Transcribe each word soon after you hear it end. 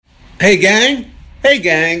Hey gang, hey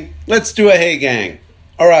gang, let's do a hey gang.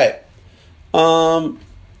 All right.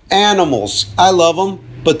 Animals, I love them,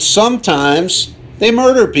 but sometimes they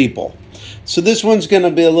murder people. So this one's going to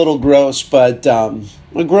be a little gross, but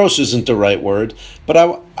well, gross isn't the right word. But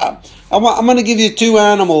I'm going to give you two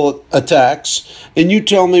animal attacks, and you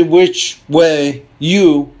tell me which way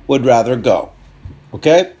you would rather go.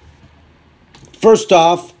 Okay. First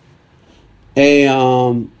off,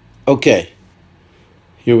 okay.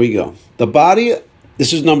 Here we go.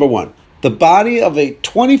 This is number one. The body of a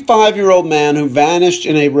 25-year-old man who vanished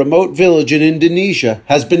in a remote village in Indonesia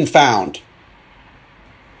has been found.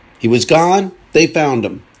 He was gone. They found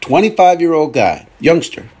him. 25-year-old guy.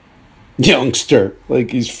 Youngster.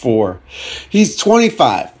 Like he's 4. He's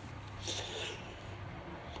 25.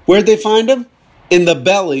 Where'd they find him? In the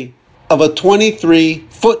belly of a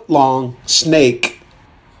 23-foot-long snake.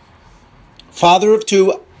 Father of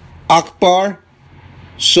 2, Akbar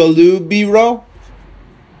Solubiro,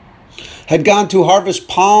 had gone to harvest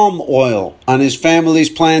palm oil on his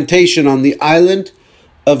family's plantation on the island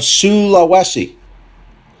of Sulawesi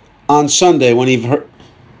on Sunday when he heard...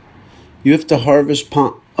 You have to harvest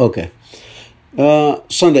palm... Okay.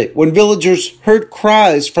 Sunday, when villagers heard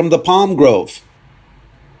cries from the palm grove.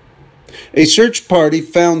 A search party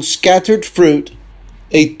found scattered fruit,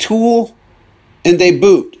 a tool, and a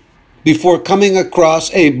boot before coming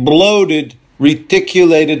across a bloated,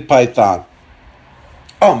 reticulated python.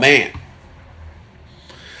 Oh, man.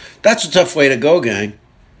 That's a tough way to go, gang.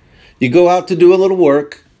 You go out to do a little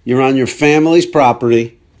work. You're on your family's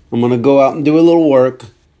property. I'm going to go out and do a little work.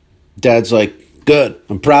 Dad's like, good.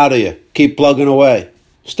 I'm proud of you. Keep plugging away.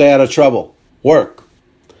 Stay out of trouble. Work.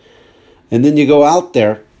 And then you go out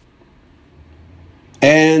there,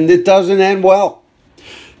 and it doesn't end well.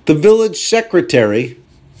 The village secretary...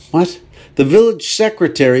 What? The village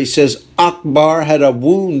secretary says Akbar had a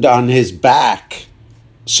wound on his back,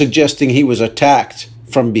 suggesting he was attacked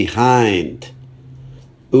from behind.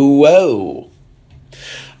 Whoa.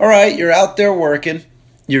 All right, you're out there working.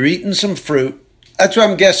 You're eating some fruit. That's what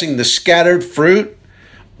I'm guessing. The scattered fruit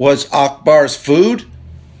was Akbar's food.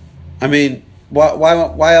 I mean,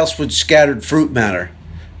 why else would scattered fruit matter?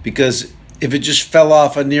 Because if it just fell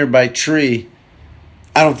off a nearby tree,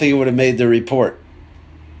 I don't think it would have made the report.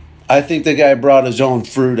 I think the guy brought his own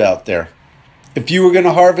fruit out there. If you were going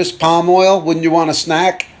to harvest palm oil, wouldn't you want a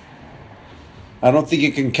snack? I don't think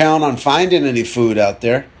you can count on finding any food out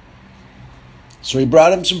there. So he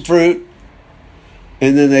brought him some fruit,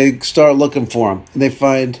 and then they start looking for him. And they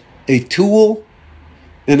find a tool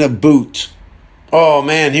and a boot. Oh,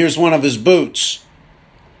 man, here's one of his boots.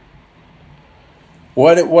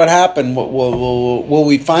 What happened? Will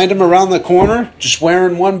we find him around the corner just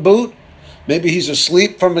wearing one boot? Maybe he's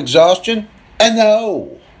asleep from exhaustion? And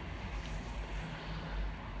no.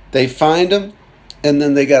 They find him, and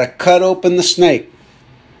then they got to cut open the snake.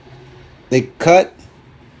 They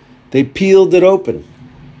peeled it open.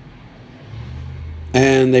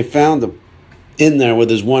 And they found him in there with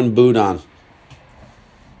his one boot on.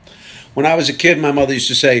 When I was a kid, my mother used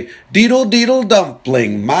to say, "Deedle, deedle,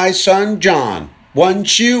 dumpling, my son John. One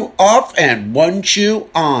shoe off and one shoe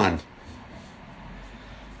on."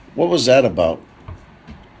 What was that about?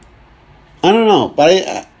 I don't know,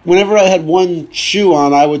 but whenever I had one shoe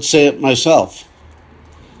on, I would say it myself.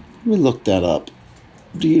 Let me look that up.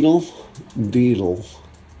 Deedle, deedle,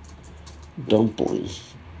 dumpling.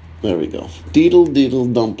 There we go. Deedle,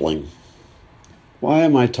 deedle, dumpling. Why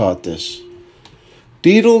am I taught this?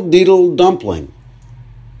 Deedle, deedle, dumpling.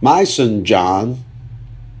 My son John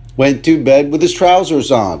went to bed with his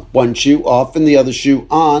trousers on. One shoe off and the other shoe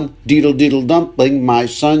on. Deedle, deedle, dumpling, my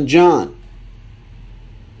son John.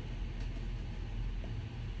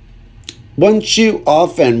 One shoe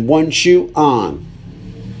off and one shoe on.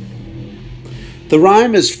 The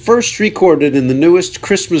rhyme is first recorded in the newest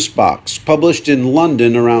Christmas box, published in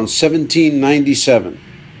London around 1797.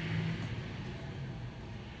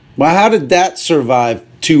 Well, how did that survive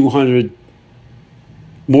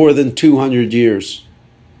more than 200 years?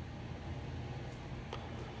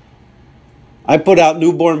 I put out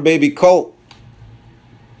Newborn Baby Colt.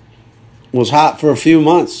 Was hot for a few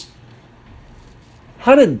months.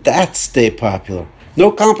 How did that stay popular?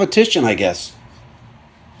 No competition, I guess.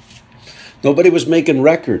 Nobody was making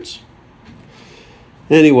records.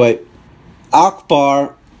 Anyway,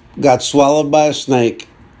 Akbar got swallowed by a snake,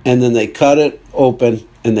 and then they cut it open,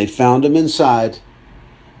 and they found him inside,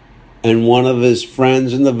 and one of his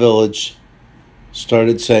friends in the village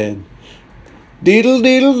started saying, "Deedle,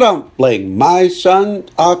 deedle, dumpling, my son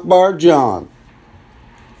Akbar John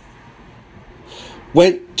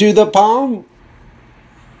went to the palm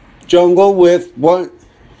jungle with one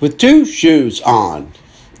with 2 shoes on.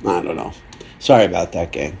 I don't know. Sorry about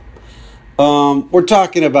that, gang. We're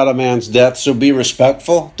talking about a man's death, so be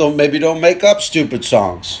respectful. Don't make up stupid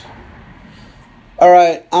songs. All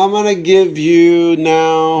right, I'm going to give you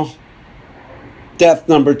now death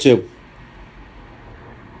number 2.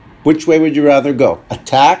 Which way would you rather go?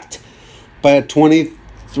 Attacked by a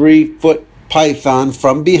 23-foot python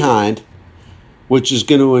from behind, which is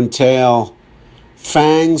going to entail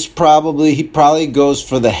fangs probably. He probably goes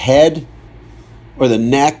for the head or the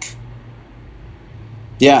neck.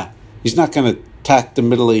 Yeah, he's not going to attack the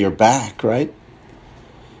middle of your back, right?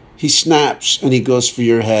 He snaps and he goes for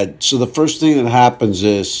your head. So the first thing that happens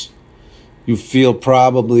is you feel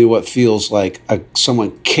probably what feels like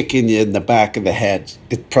someone kicking you in the back of the head.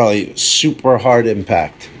 It's probably super hard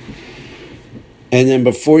impact. And then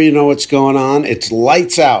before you know what's going on, it's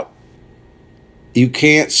lights out. You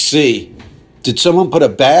can't see. Did someone put a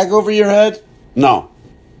bag over your head? No.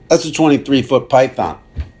 That's a 23-foot python.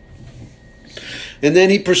 And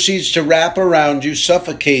then he proceeds to wrap around you,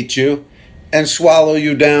 suffocate you, and swallow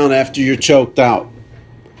you down after you're choked out.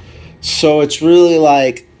 So it's really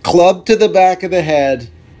like club to the back of the head.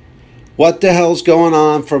 What the hell's going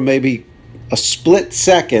on for maybe a split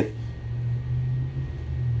second?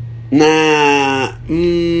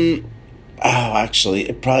 Actually,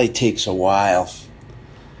 it probably takes a while.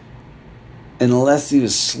 Unless he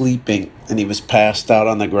was sleeping and he was passed out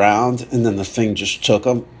on the ground and then the thing just took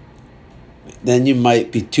him. Then you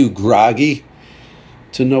might be too groggy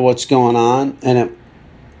to know what's going on, and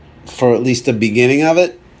for at least the beginning of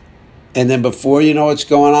it. And then before you know what's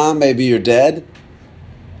going on, maybe you're dead.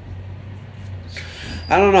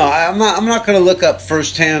 I don't know. I'm not going to look up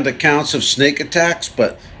firsthand accounts of snake attacks,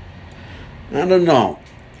 but I don't know.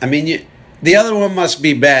 I mean, the other one must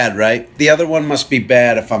be bad, right? The other one must be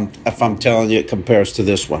bad if I'm telling you it compares to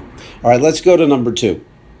this one. All right, let's go to number 2.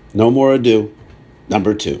 No more ado.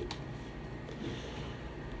 Number 2.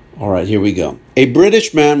 All right, here we go. A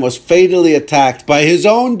British man was fatally attacked by his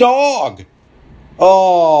own dog.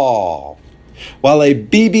 Oh. While a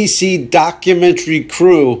BBC documentary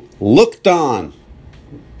crew looked on.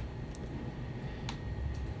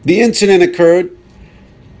 The incident occurred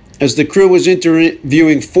as the crew was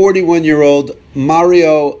interviewing 41-year-old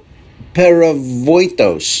Mario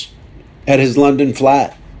Peravoitos at his London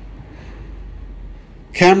flat.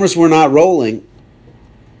 Cameras were not rolling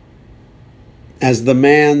as the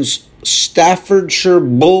man's Staffordshire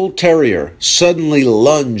Bull Terrier suddenly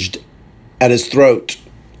lunged at his throat.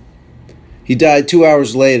 He died 2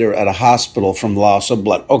 hours later at a hospital from loss of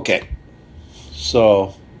blood. Okay,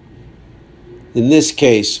 so in this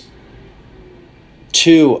case,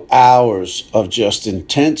 2 hours of just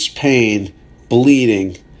intense pain,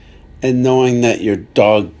 bleeding, and knowing that your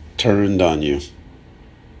dog turned on you.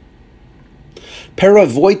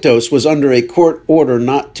 Peravoitos was under a court order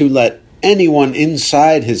not to let anyone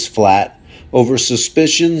inside his flat over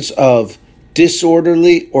suspicions of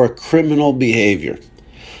disorderly or criminal behavior.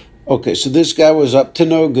 Okay, so this guy was up to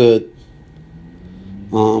no good.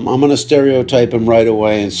 I'm going to stereotype him right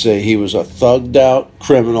away and say he was a thugged out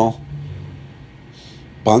criminal.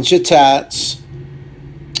 Bunch of tats.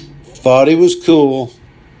 Thought he was cool.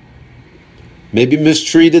 Maybe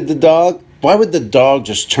mistreated the dog. Why would the dog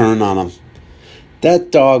just turn on him?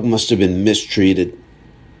 That dog must have been mistreated.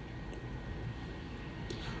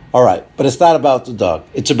 All right, but it's not about the dog.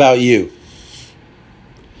 It's about you.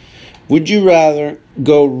 Would you rather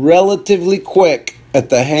go relatively quick at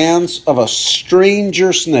the hands of a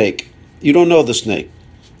stranger snake? You don't know the snake.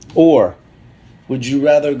 Or would you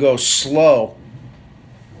rather go slow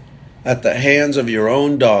at the hands of your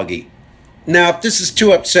own doggy? Now, if this is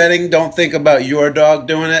too upsetting, don't think about your dog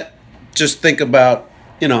doing it. Just think about,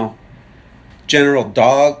 general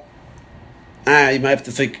dog. You might have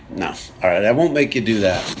to think, no. All right, I won't make you do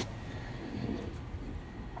that.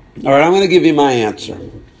 All right, I'm going to give you my answer.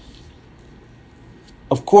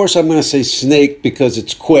 Of course, I'm going to say snake because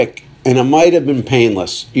it's quick, and it might have been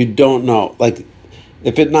painless. You don't know. Like,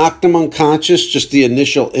 if it knocked him unconscious, just the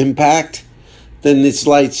initial impact, then it's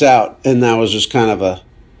lights out, and that was just kind of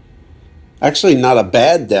actually not a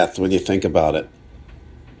bad death when you think about it.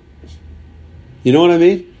 You know what I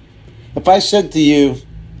mean? If I said to you,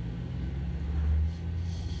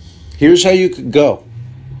 here's how you could go.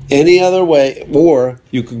 Any other way, or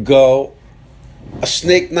you could go, a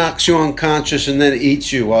snake knocks you unconscious and then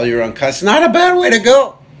eats you while you're unconscious. Not a bad way to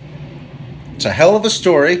go. It's a hell of a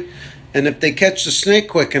story. And if they catch the snake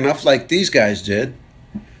quick enough, like these guys did,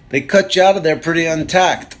 they cut you out of there pretty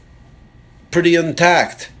intact. Pretty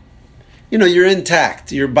intact. You're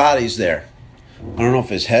intact. Your body's there. I don't know if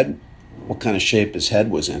his head, what kind of shape his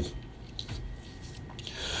head was in.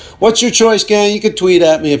 What's your choice, gang? You can tweet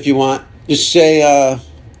at me if you want. Just say,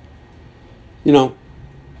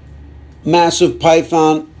 massive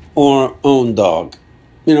python or own dog.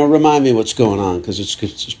 Remind me what's going on, because it's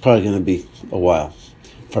probably going to be a while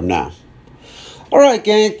from now. All right,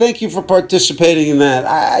 gang. Thank you for participating in that.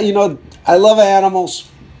 I love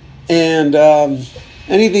animals, and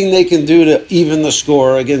anything they can do to even the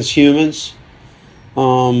score against humans,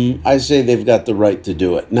 I say they've got the right to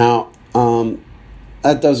do it. Now,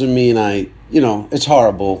 that doesn't mean it's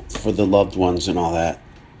horrible for the loved ones and all that,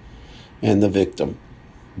 and the victim,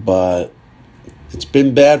 but it's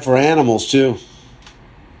been bad for animals too.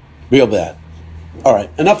 Real bad. All right,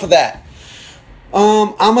 enough of that.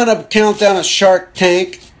 I'm going to count down a Shark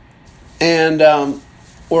Tank, and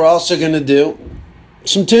we're also going to do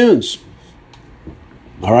some tunes.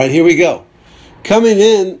 All right, here we go. Coming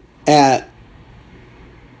in at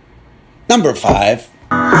number 5.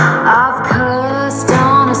 I've cursed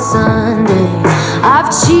on a Sunday,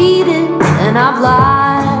 I've cheated and I've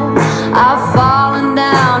lied, I've fallen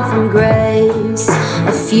down from grace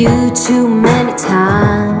a few too many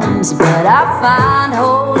times, but I find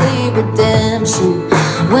holy redemption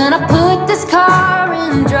when I put this car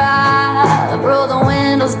in drive, roll the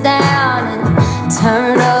windows down and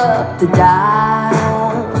turn up the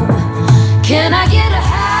dial. Can I get a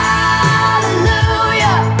hallelujah?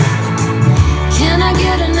 Can I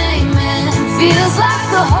get an amen? Feels like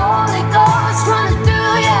the Holy Ghost running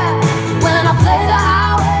through ya. When I play the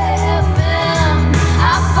highway FM,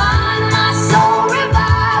 I find my soul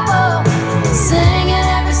revival, singing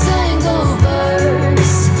every single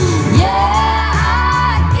verse. Yeah,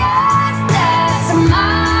 I guess that's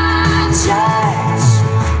my church.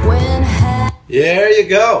 There you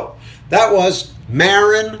go. That was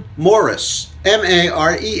Maren Morris.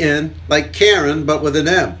 Maren, like Karen, but with an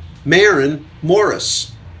M. Maren Morris.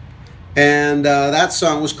 And that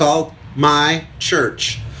song was called My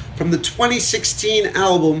Church, from the 2016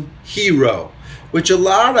 album Hero, which a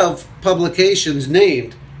lot of publications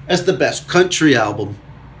named as the best country album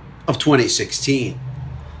of 2016.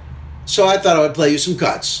 So I thought I would play you some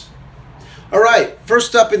cuts. All right,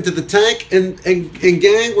 first up into the tank, and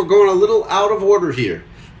gang, we're going a little out of order here.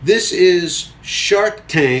 This is Shark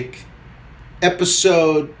Tank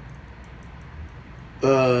episode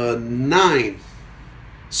 9.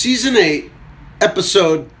 Season 8,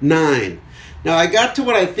 episode 9. Now, I got to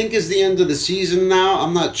what I think is the end of the season now.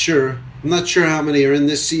 I'm not sure. I'm not sure how many are in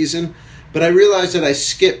this season, but I realized that I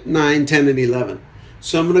skipped 9, 10, and 11.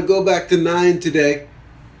 So I'm going to go back to 9 today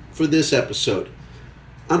for this episode.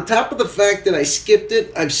 On top of the fact that I skipped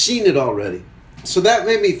it, I've seen it already. So that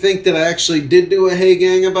made me think that I actually did do a Hey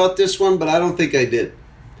Gang about this one, but I don't think I did.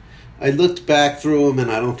 I looked back through them, and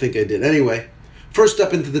I don't think I did. Anyway, first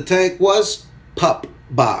up into the tank was Pup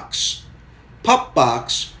Box. Pup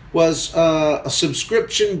Box was a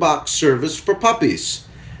subscription box service for puppies.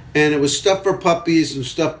 And it was stuff for puppies and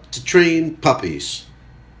stuff to train puppies.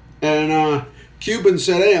 And Cuban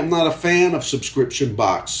said, hey, I'm not a fan of subscription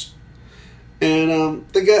box. And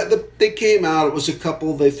they came out. It was a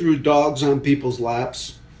couple. They threw dogs on people's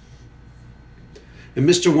laps. And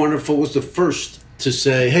Mr. Wonderful was the first to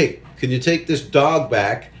say, hey, can you take this dog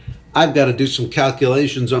back? I've got to do some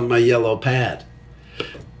calculations on my yellow pad.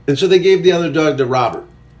 And so they gave the other dog to Robert.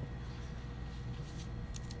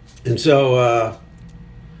 And so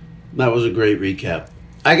that was a great recap.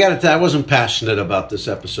 I got to tell you, I wasn't passionate about this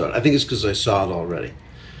episode. I think it's because I saw it already.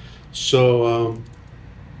 So, all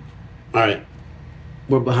right.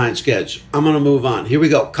 We're behind sketch. I'm going to move on. Here we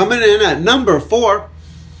go. Coming in at number 4.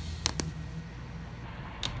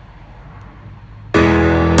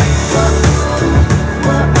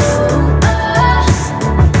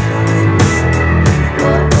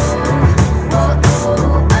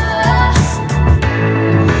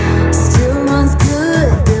 Still runs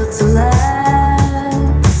good, built to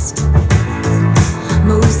last.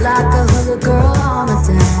 Moves like a hooker girl on a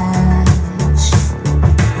dash.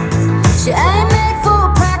 She ain't made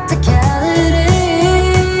for practicality.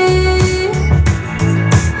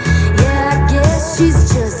 Yeah, I guess she's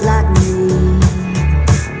just like me.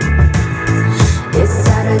 It's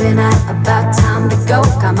Saturday night, about time to go.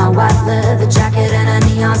 Got my white leather jacket and a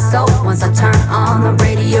neon soap. Once I turn on the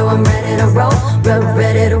radio, I'm ready to roll,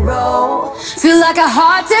 ready to roll. Feel like a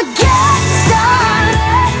hard to get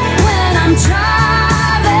started when I'm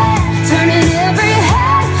driving, turning every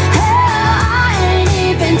head. Hell, I ain't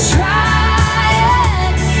even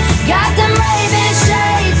trying. Got them Raven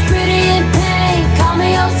shades, pretty in pink. Call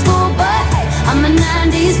me old school, but hey, I'm a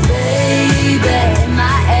 90s baby.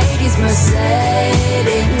 My 80s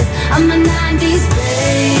Mercedes. I'm a 90s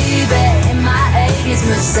baby. My 80s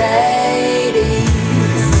Mercedes.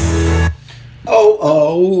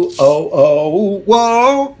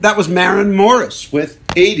 whoa. That was Maren Morris with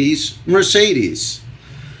 80s Mercedes.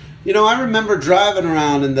 You know, I remember driving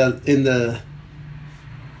around in the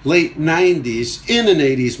late 90s in an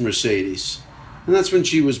 80s Mercedes. And that's when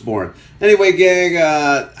she was born. Anyway, gang,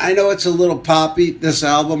 I know it's a little poppy, this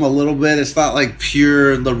album, a little bit. It's not like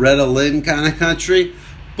pure Loretta Lynn kind of country.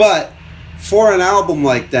 But for an album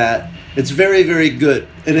like that, it's very, very good.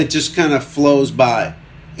 And it just kind of flows by.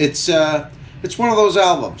 It's one of those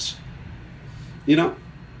albums. You know?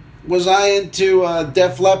 Was I into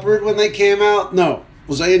Def Leppard when they came out? No.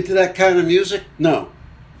 Was I into that kind of music? No.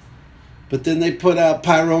 But then they put out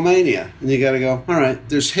Pyromania. And you got to go, all right,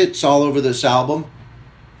 there's hits all over this album.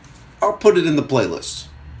 I'll put it in the playlist.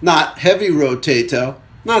 Not heavy rotation,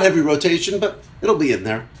 but it'll be in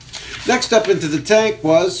there. Next up into the tank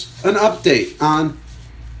was an update on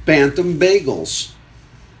Bantam Bagels.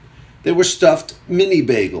 They were stuffed mini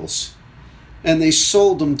bagels. And they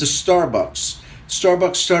sold them to Starbucks.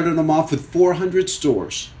 Starbucks started them off with 400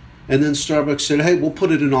 stores. And then Starbucks said, hey, we'll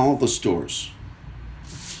put it in all the stores.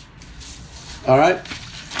 All right?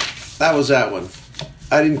 That was that one.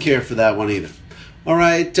 I didn't care for that one either. All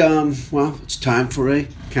right, well, it's time for a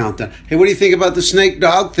countdown. Hey, what do you think about the snake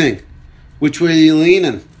dog thing? Which way are you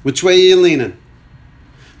leaning? Which way are you leaning?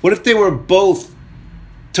 What if they were both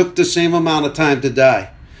took the same amount of time to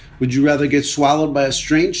die? Would you rather get swallowed by a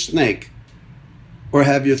strange snake or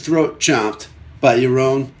have your throat chomped by your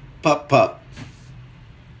own pup?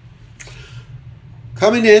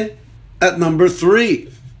 Coming in at number 3.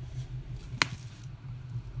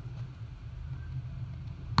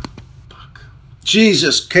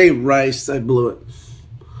 Jesus, K. Rice, I blew it.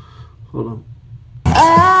 Hold on.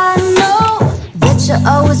 I know that you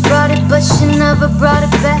always brought it, but you never brought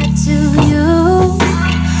it back to you.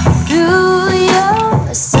 Threw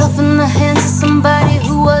yourself in the hands of somebody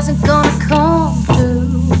who wasn't gonna come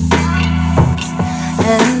through.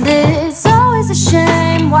 And it's always a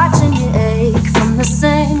shame watching you ache from the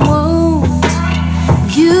same wound.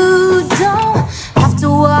 You don't have to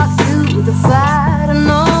walk through the fire to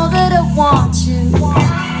know that I want you.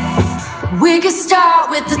 We could start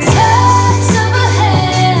with the touch of a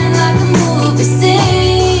hand like a movie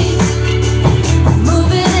scene.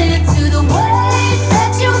 Move it into the way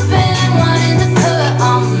that you've been wanting to put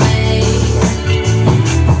on me.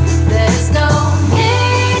 There's no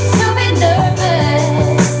need to be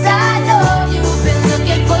nervous. I know you've been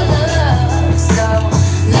looking for love, so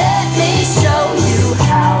let me show you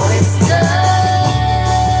how it's done.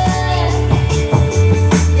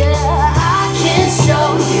 Yeah, I can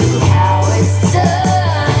show you how it's done.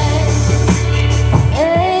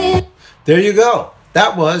 Hey. There you go.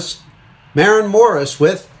 That was Maren Morris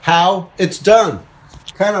with How It's Done.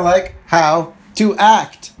 Kind of like How to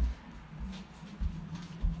Act.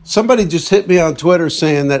 Somebody just hit me on Twitter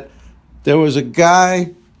saying that there was a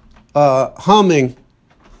guy humming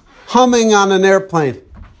on an airplane.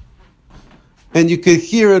 And you could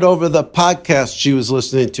hear it over the podcast she was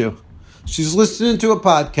listening to. She's listening to a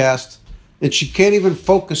podcast and she can't even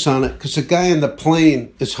focus on it because the guy in the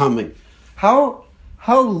plane is humming. How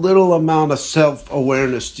little amount of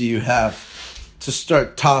self-awareness do you have to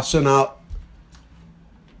start tossing out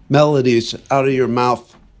melodies out of your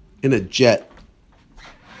mouth in a jet?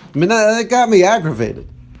 I mean, that got me aggravated.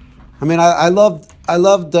 I mean, I loved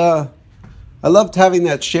having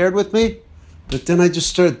that shared with me, but then I just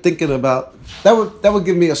started thinking about that would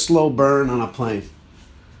give me a slow burn on a plane.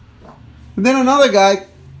 And then another guy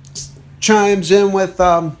chimes in with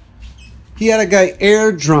he had a guy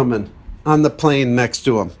air drumming on the plane next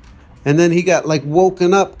to him, and then he got like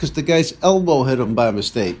woken up because the guy's elbow hit him by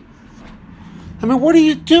mistake. I mean, what are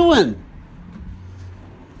you doing?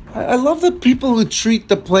 I love the people who treat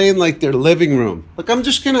the plane like their living room. Like, I'm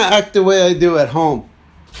just going to act the way I do at home.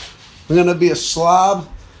 I'm going to be a slob.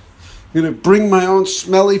 I'm going to bring my own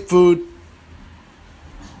smelly food.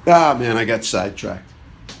 Ah, man, I got sidetracked.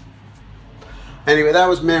 Anyway, that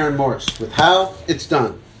was Maren Morris with How It's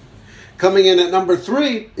Done. Coming in at number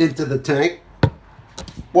 3 into the tank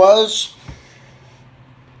was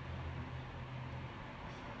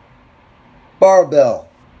Barbell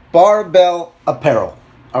Apparel.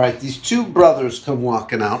 All right, these two brothers come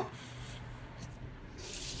walking out.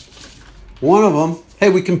 One of them, hey,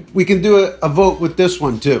 we can do a vote with this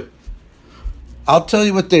one too. I'll tell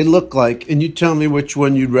you what they look like, and you tell me which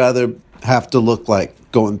one you'd rather have to look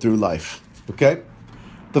like going through life. Okay?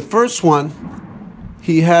 The first one,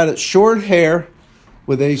 he had short hair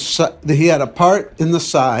with he had a part in the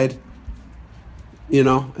side, you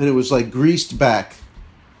know, and it was like greased back.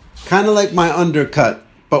 Kind of like my undercut,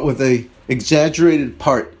 but with a exaggerated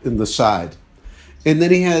part in the side. And then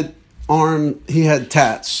he had arm, he had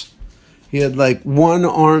tats. He had like one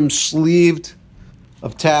arm sleeved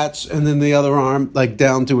of tats and then the other arm like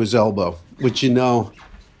down to his elbow, which, you know,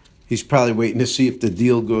 he's probably waiting to see if the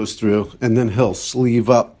deal goes through, and then he'll sleeve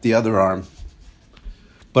up the other arm.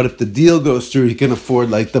 But if the deal goes through, he can afford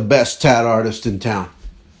like the best tat artist in town.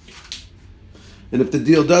 And if the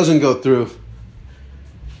deal doesn't go through,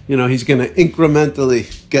 you know, he's going to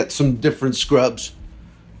incrementally get some different scrubs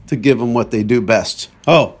to give them what they do best.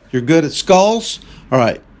 Oh, you're good at skulls? All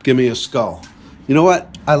right, give me a skull. You know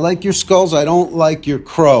what? I like your skulls. I don't like your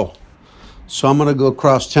crow. So I'm going to go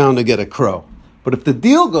across town to get a crow. But if the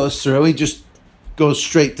deal goes through, he just goes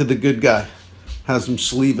straight to the good guy. Has him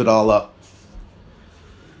sleeve it all up.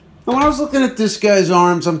 And when I was looking at this guy's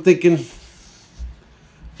arms, I'm thinking,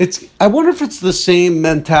 I wonder if it's the same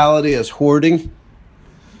mentality as hoarding.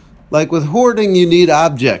 Like with hoarding, you need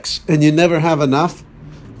objects, and you never have enough.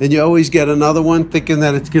 And you always get another one thinking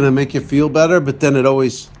that it's going to make you feel better, but then it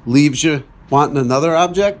always leaves you wanting another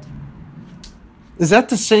object. Is that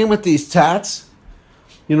the same with these tats?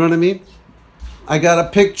 You know what I mean? I got a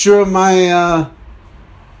picture of my, I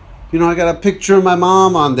got a picture of my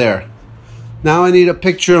mom on there. Now I need a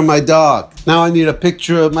picture of my dog. Now I need a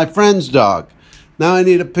picture of my friend's dog. Now I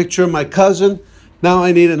need a picture of my cousin. Now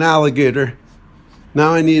I need an alligator.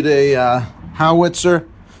 Now I need a howitzer.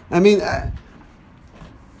 I mean,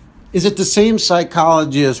 is it the same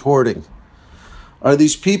psychology as hoarding? Are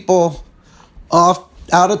these people out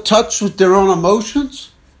of touch with their own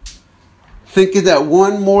emotions? Thinking that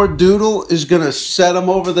one more doodle is going to set them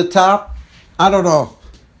over the top? I don't know.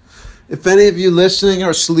 If any of you listening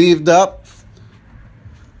are sleeved up,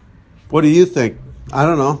 what do you think? I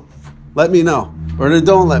don't know. Let me know. Or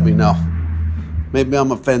don't let me know. Maybe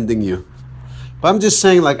I'm offending you. But I'm just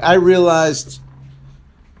saying, like, I realized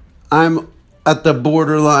I'm at the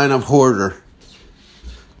borderline of hoarder.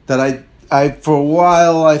 That I for a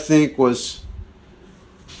while, I think, was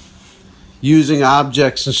using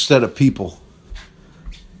objects instead of people.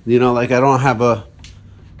 You know, like I don't have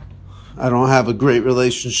a great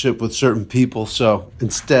relationship with certain people, so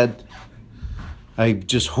instead I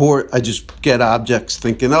just get objects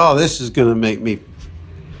thinking, oh, this is going to make me...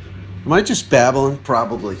 Am I just babbling?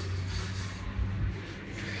 Probably.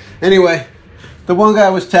 Anyway, the one guy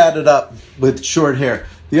was tatted up with short hair.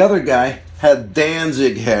 The other guy had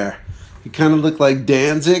Danzig hair. He kind of looked like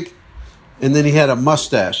Danzig, and then he had a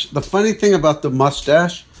mustache. The funny thing about the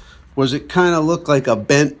mustache was it kind of looked like a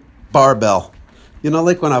bent barbell. You know,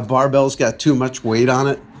 like when a barbell's got too much weight on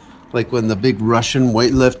it? Like when the big Russian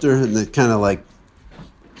weightlifter, and it kind of like,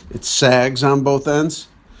 it sags on both ends.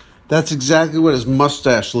 That's exactly what his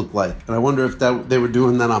mustache looked like. And I wonder if they were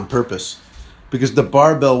doing that on purpose. Because the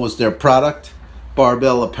barbell was their product,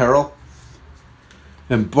 Barbell Apparel.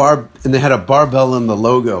 And they had a barbell in the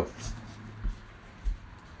logo.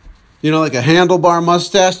 You know, like a handlebar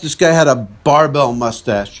mustache? This guy had a barbell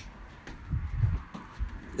mustache.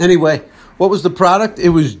 Anyway, what was the product? It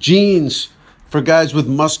was jeans for guys with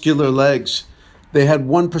muscular legs. They had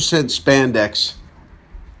 1% spandex.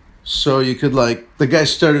 So you could the guy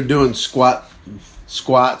started doing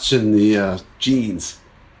squats in the jeans.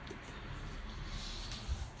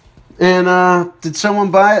 And did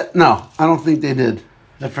someone buy it? No, I don't think they did.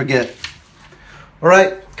 I forget. All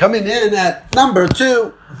right, coming in at number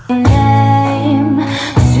 2. Name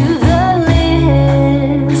to the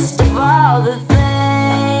list of all the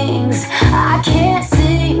things I can't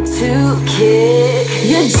seem to kick.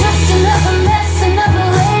 You're just another mess, another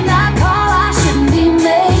late night call I shouldn't be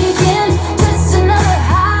making. Just another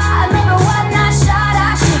high, another one night shot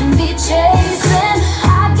I shouldn't be chasing.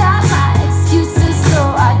 I got my excuses, so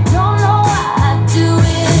I don't know why I do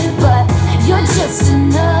it, but you're just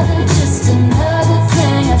another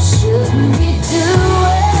thing I shouldn't be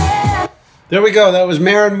doing. There we go. That was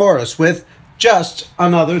Maren Morris with Just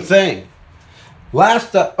Another Thing.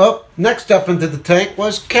 Next up into the tank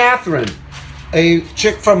was Catherine, a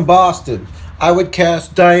chick from Boston. I would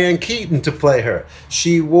cast Diane Keaton to play her.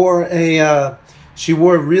 She wore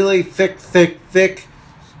really thick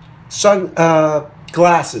sun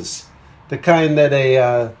glasses, the kind that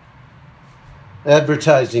a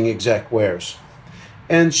advertising exec wears.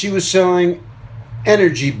 And she was selling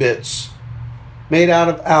energy bits made out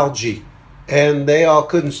of algae. And they all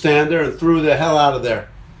couldn't stand her and threw the hell out of there.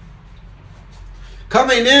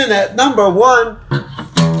 Coming in at number 1.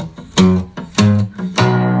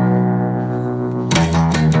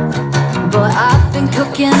 Boy, I've been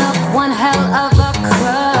cooking up one hell of a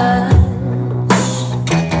crush.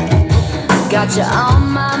 Got you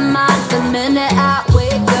on my mind the minute I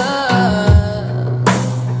wake up.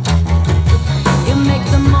 You make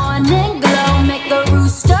the morning glow, make the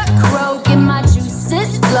rooster crow.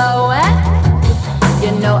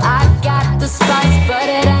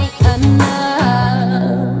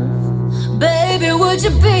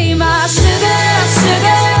 you be my sugar,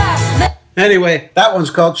 sugar? Anyway, that one's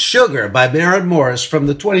called Sugar by Maren Morris from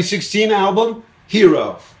the 2016 album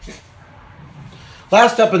Hero.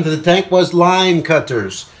 Last up into the tank was Line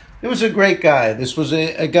Cutters. It was a great guy. This was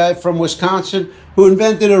a guy from Wisconsin who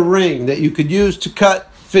invented a ring that you could use to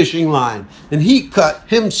cut fishing line. And he cut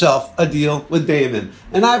himself a deal with Damon.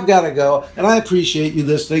 And I've got to go, and I appreciate you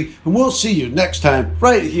listening. And we'll see you next time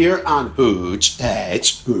right here on Hooch,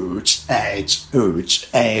 H, Hooch, H, Hooch,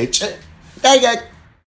 H. Dang it.